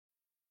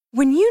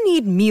When you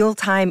need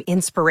mealtime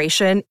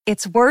inspiration,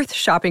 it's worth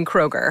shopping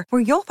Kroger,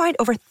 where you'll find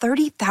over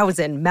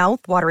 30,000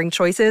 mouth-watering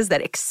choices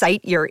that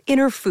excite your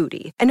inner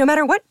foodie. And no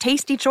matter what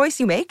tasty choice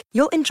you make,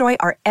 you'll enjoy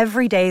our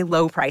everyday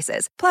low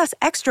prices, plus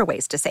extra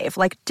ways to save,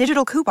 like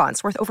digital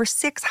coupons worth over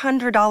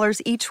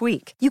 $600 each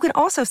week. You can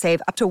also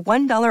save up to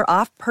 $1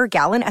 off per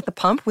gallon at the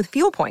pump with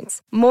fuel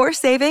points. More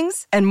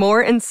savings and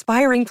more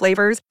inspiring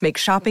flavors make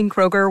shopping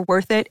Kroger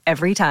worth it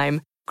every time.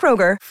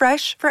 Kroger,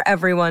 fresh for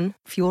everyone.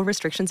 Fuel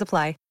restrictions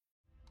apply.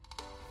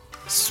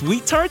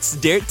 Sweet Tarts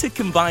dared to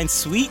combine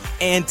sweet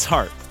and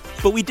tart.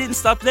 But we didn't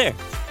stop there.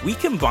 We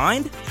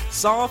combined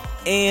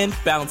soft and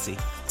bouncy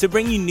to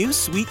bring you new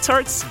Sweet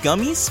Tarts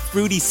Gummies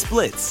Fruity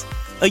Splits.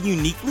 A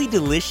uniquely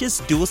delicious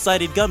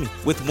dual-sided gummy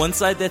with one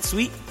side that's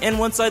sweet and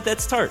one side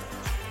that's tart.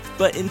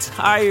 But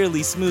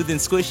entirely smooth and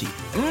squishy.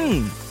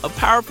 A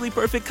powerfully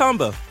perfect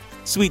combo.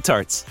 Sweet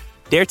Tarts.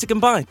 Dare to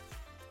combine.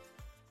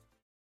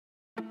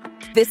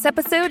 This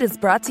episode is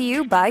brought to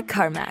you by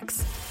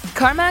CarMax.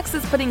 CarMax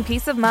is putting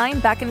peace of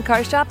mind back in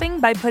car shopping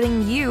by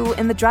putting you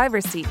in the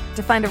driver's seat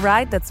to find a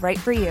ride that's right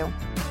for you.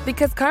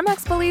 Because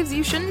CarMax believes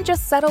you shouldn't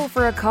just settle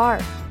for a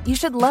car. You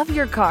should love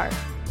your car.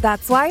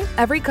 That's why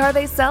every car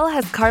they sell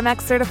has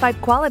CarMax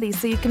certified quality,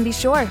 so you can be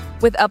sure.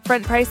 With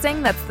upfront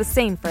pricing that's the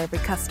same for every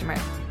customer.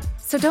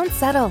 So don't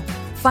settle.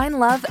 Find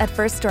love at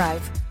first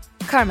drive.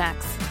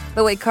 CarMax,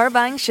 the way car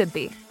buying should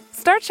be.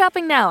 Start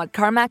shopping now at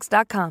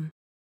CarMax.com.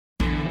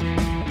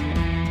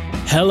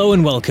 Hello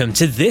and welcome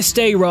to This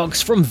Day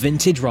Rocks from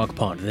Vintage Rock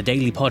Pod, the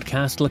daily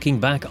podcast looking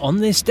back on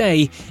this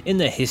day in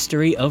the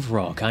history of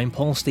rock. I'm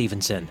Paul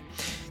Stevenson.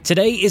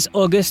 Today is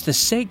August the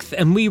 6th,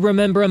 and we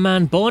remember a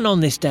man born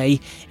on this day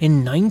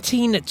in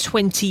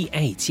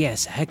 1928.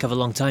 Yes, a heck of a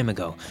long time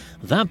ago.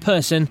 That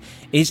person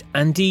is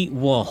Andy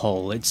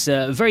Warhol. It's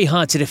very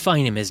hard to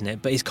define him, isn't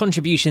it? But his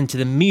contribution to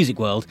the music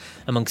world,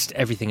 amongst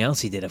everything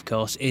else he did, of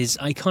course, is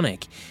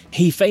iconic.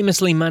 He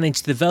famously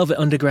managed the Velvet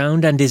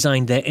Underground and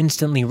designed their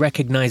instantly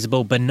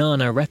recognisable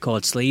Banana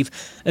record sleeve,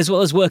 as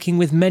well as working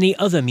with many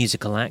other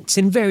musical acts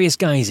in various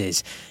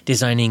guises,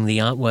 designing the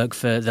artwork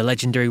for the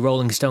legendary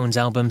Rolling Stones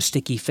album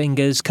Sticky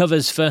Fingers,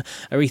 covers for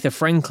Aretha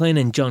Franklin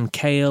and John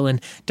Cale,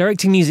 and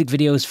directing music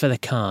videos for The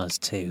Cars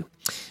too.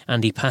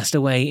 And he passed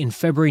away in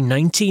February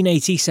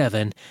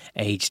 1987,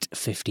 aged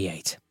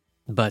 58.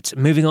 But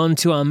moving on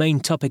to our main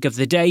topic of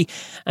the day,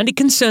 and it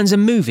concerns a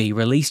movie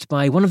released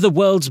by one of the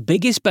world's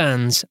biggest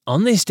bands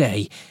on this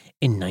day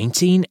in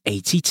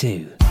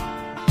 1982.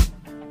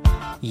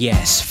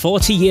 Yes,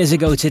 40 years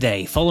ago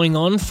today, following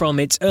on from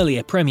its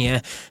earlier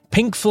premiere,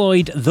 Pink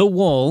Floyd The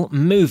Wall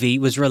movie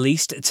was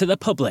released to the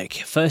public,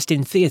 first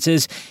in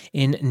theatres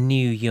in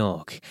New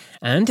York.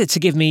 And to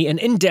give me an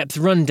in-depth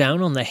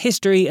rundown on the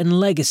history and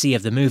legacy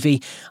of the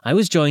movie, I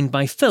was joined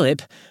by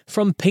Philip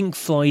from Pink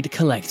Floyd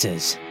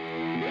Collectors.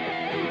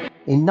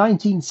 In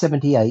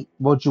 1978,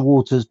 Roger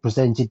Waters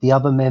presented the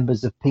other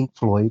members of Pink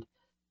Floyd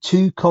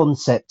two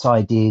concept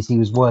ideas he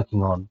was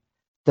working on.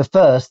 The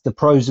first, The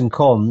Pros and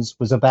Cons,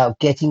 was about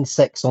getting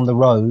sex on the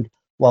road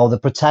while the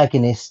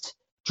protagonist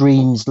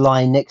dreams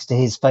lying next to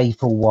his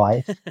faithful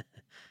wife.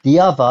 The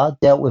other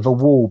dealt with a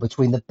wall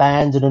between the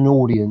band and an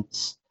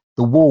audience,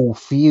 the wall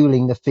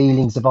fueling the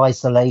feelings of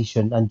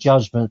isolation and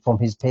judgment from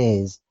his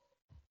peers.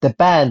 The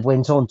band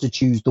went on to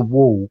choose The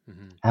Wall,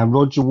 and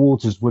Roger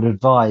Waters would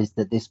advise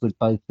that this would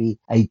both be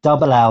a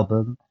double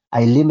album,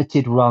 a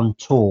limited run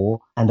tour,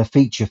 and a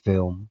feature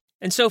film.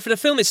 And so for the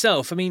film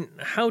itself, I mean,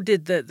 how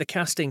did the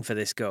casting for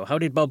this go? How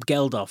did Bob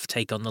Geldof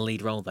take on the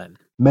lead role then?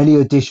 Many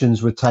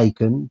auditions were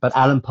taken, but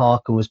Alan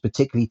Parker was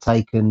particularly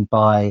taken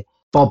by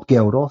Bob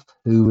Geldof,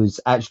 who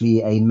was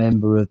actually a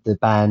member of the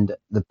band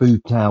The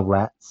Boomtown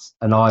Rats,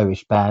 an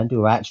Irish band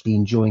who are actually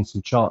enjoying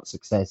some chart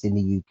success in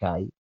the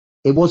UK.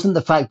 It wasn't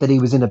the fact that he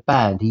was in a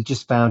band, he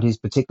just found his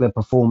particular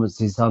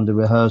performances under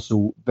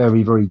rehearsal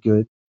very, very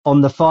good.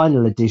 On the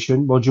final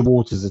edition, Roger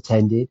Waters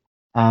attended,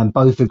 and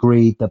both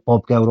agreed that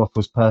Bob Geldof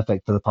was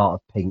perfect for the part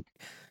of Pink.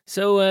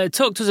 So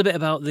talk to us a bit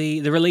about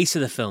the release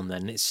of the film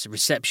then, its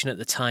reception at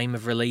the time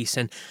of release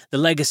and the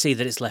legacy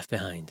that it's left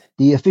behind.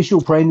 The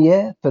official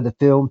premiere for the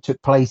film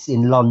took place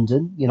in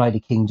London,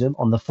 United Kingdom,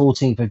 on the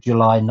 14th of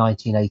July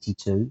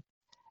 1982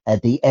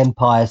 at the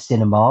Empire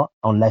Cinema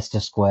on Leicester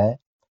Square.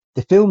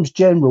 The film's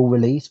general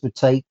release would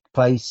take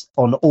place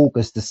on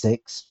August the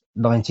 6th,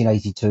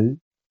 1982,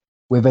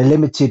 with a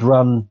limited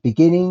run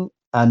beginning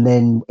and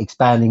then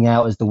expanding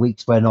out as the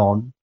weeks went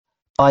on.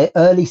 By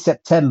early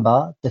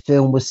September, the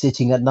film was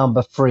sitting at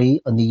number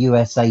 3 on the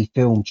USA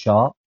film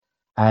chart,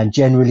 and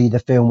generally the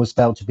film was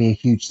felt to be a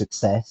huge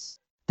success.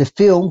 The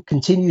film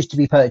continues to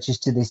be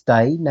purchased to this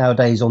day,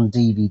 nowadays on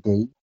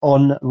DVD.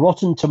 On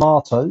Rotten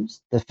Tomatoes,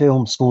 the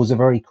film scores a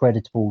very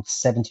creditable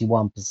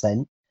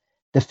 71%.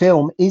 The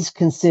film is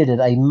considered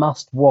a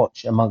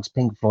must-watch amongst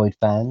Pink Floyd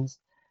fans,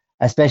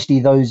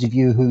 especially those of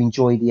you who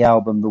enjoy the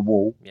album The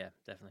Wall. Yeah,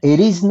 definitely. It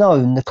is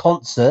known the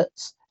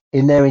concerts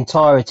in their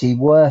entirety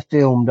were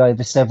filmed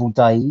over several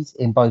days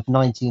in both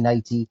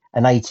 1980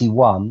 and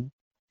 81.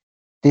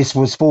 This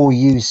was for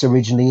use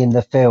originally in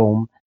the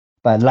film,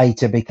 but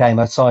later became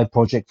a side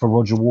project for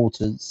Roger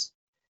Waters.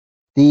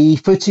 The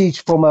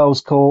footage from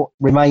Earls Court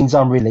remains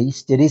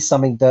unreleased. It is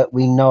something that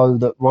we know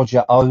that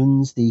Roger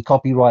owns the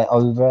copyright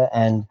over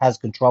and has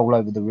control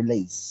over the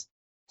release.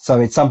 So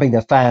it's something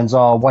that fans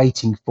are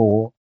waiting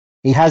for.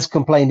 He has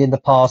complained in the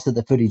past that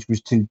the footage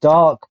was too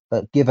dark,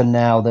 but given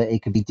now that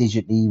it could be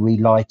digitally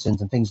relightened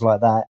and things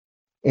like that,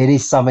 it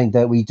is something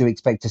that we do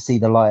expect to see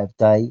the light of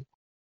day.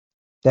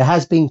 There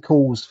has been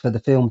calls for the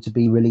film to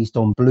be released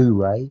on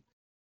Blu-ray.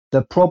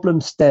 The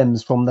problem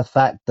stems from the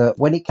fact that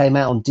when it came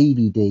out on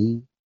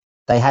DVD,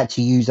 they had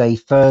to use a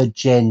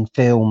third-gen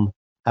film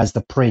as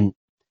the print,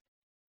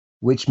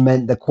 which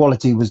meant the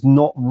quality was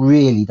not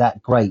really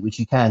that great, which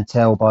you can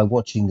tell by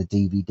watching the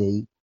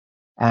DVD.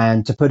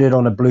 And to put it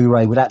on a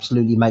Blu-ray would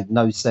absolutely make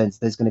no sense.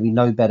 There's going to be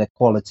no better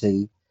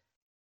quality.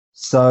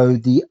 So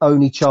the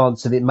only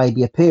chance of it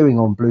maybe appearing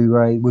on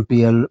Blu-ray would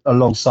be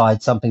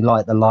alongside something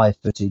like the live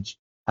footage.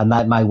 And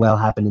that may well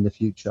happen in the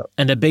future.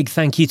 And a big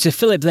thank you to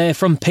Philip there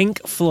from Pink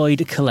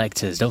Floyd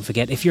Collectors. Don't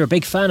forget, if you're a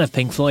big fan of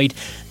Pink Floyd,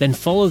 then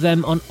follow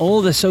them on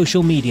all the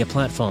social media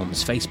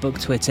platforms. Facebook,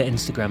 Twitter,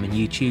 Instagram and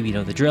YouTube, you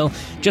know the drill.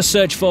 Just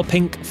search for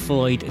Pink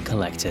Floyd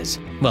Collectors.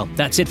 Well,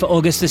 that's it for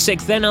August the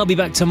 6th then. I'll be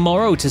back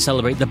tomorrow to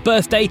celebrate the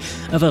birthday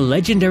of a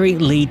legendary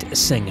lead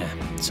singer.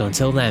 So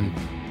until then,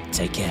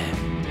 take care.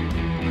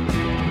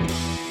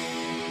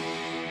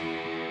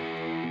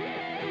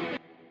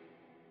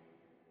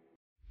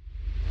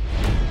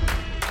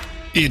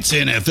 It's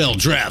NFL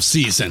draft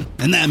season,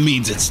 and that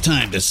means it's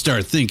time to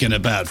start thinking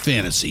about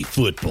fantasy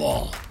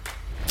football.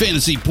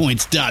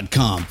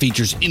 FantasyPoints.com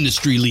features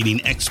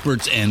industry-leading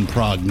experts and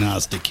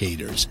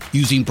prognosticators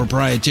using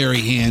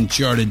proprietary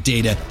hand-charted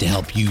data to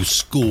help you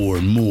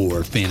score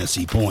more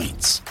fantasy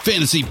points.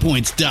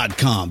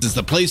 FantasyPoints.com is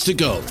the place to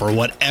go for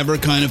whatever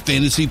kind of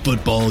fantasy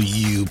football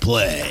you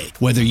play.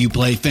 Whether you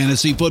play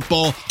fantasy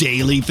football,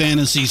 daily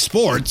fantasy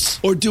sports,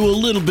 or do a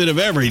little bit of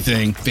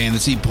everything,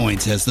 Fantasy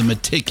Points has the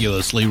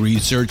meticulously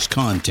researched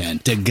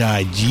content to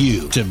guide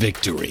you to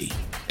victory.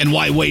 And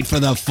why wait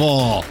for the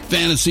fall?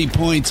 Fantasy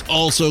Points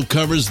also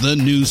covers the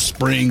new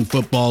spring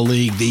football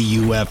league, the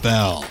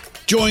UFL.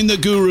 Join the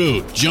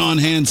guru, John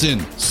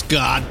Hansen,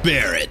 Scott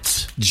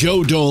Barrett,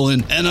 Joe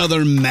Dolan, and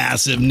other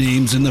massive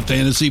names in the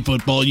fantasy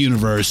football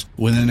universe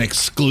with an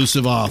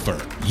exclusive offer.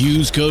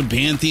 Use code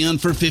Pantheon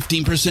for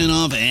 15%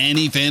 off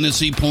any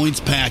Fantasy Points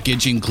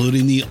package,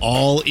 including the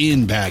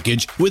all-in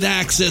package, with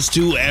access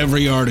to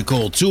every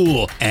article,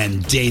 tool,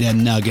 and data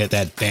nugget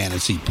that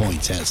Fantasy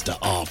Points has to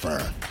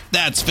offer.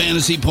 That's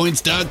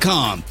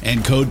FantasyPoints.com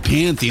and code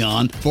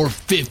Pantheon for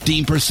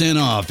 15%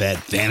 off at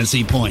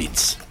Fantasy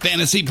Points.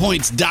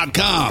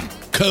 FantasyPoints.com,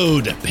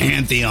 code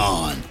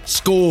Pantheon.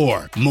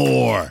 Score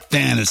more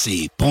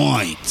fantasy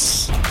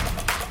points.